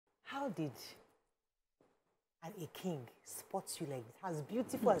how did a king spots you like this, as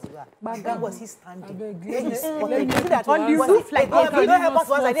beautiful as you are? Where was he standing? When he spotted you? That on you roof like you don't help us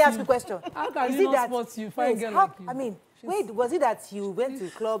once I didn't ask you a question. How can you not spot you? Fine girl like you. I mean, wait, was it that you went to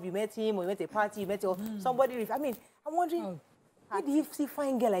a club, you met him, or you went to a party, you met somebody? I mean, I'm wondering, how did you see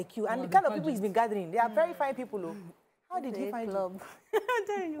fine girl like you? And the kind of people he's been gathering, they are very fine people, though. How did he find club? I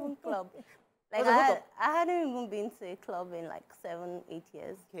don't even club. Like I hadn't even been to a club in like 7, 8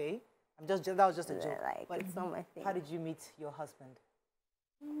 years. Okay. That was just a joke. Like, but it's not my thing. How did you meet your husband?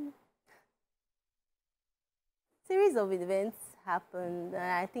 Series of events happened, and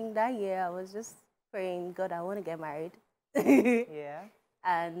I think that year I was just praying, God, I want to get married. Yeah.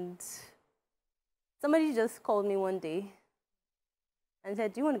 And somebody just called me one day and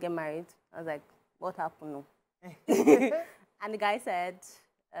said, do you want to get married? I was like, what happened? No. And the guy said,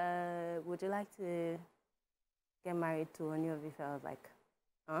 would you like to get married to Ooni of Ife? I was like,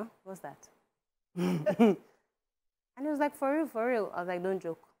 huh? What's that? And he was like, for real, for real. I was like, don't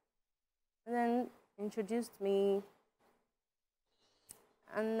joke. And then introduced me,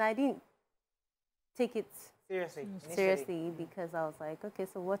 and I didn't take it seriously because I was like, okay,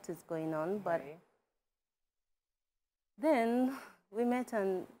 so what is going on? But then we met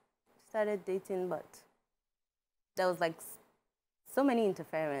and started dating, but there was like so many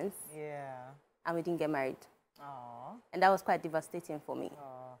interference. Yeah. And we didn't get married. Aww. And that was quite devastating for me.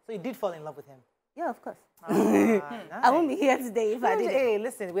 Aww. So you did fall in love with him? Yeah, of course. Nice. I won't be here today if I didn't. Hey,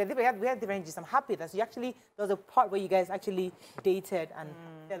 listen, we had different ranges. I'm happy that you actually, there was a part where you guys actually dated and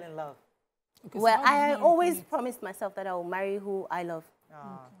fell in love. Okay, well, so I always promised myself that I will marry who I love.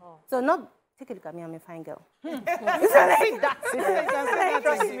 So not, take a look at me, I'm a fine girl. Trust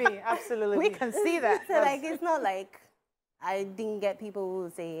me, absolutely. We can see that. So like, it's not like I didn't get people who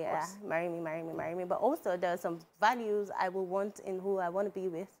say, marry me, marry me, marry me. But also there are some values I will want in who I want to be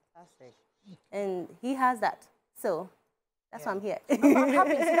with. Fantastic. And he has that. So that's why I'm here. I'm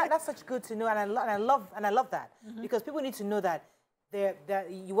happy. See, that's such good to know. And I love that. Because people need to know that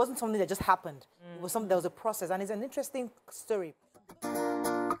it wasn't something that just happened. It was something, there was a process. And it's an interesting story.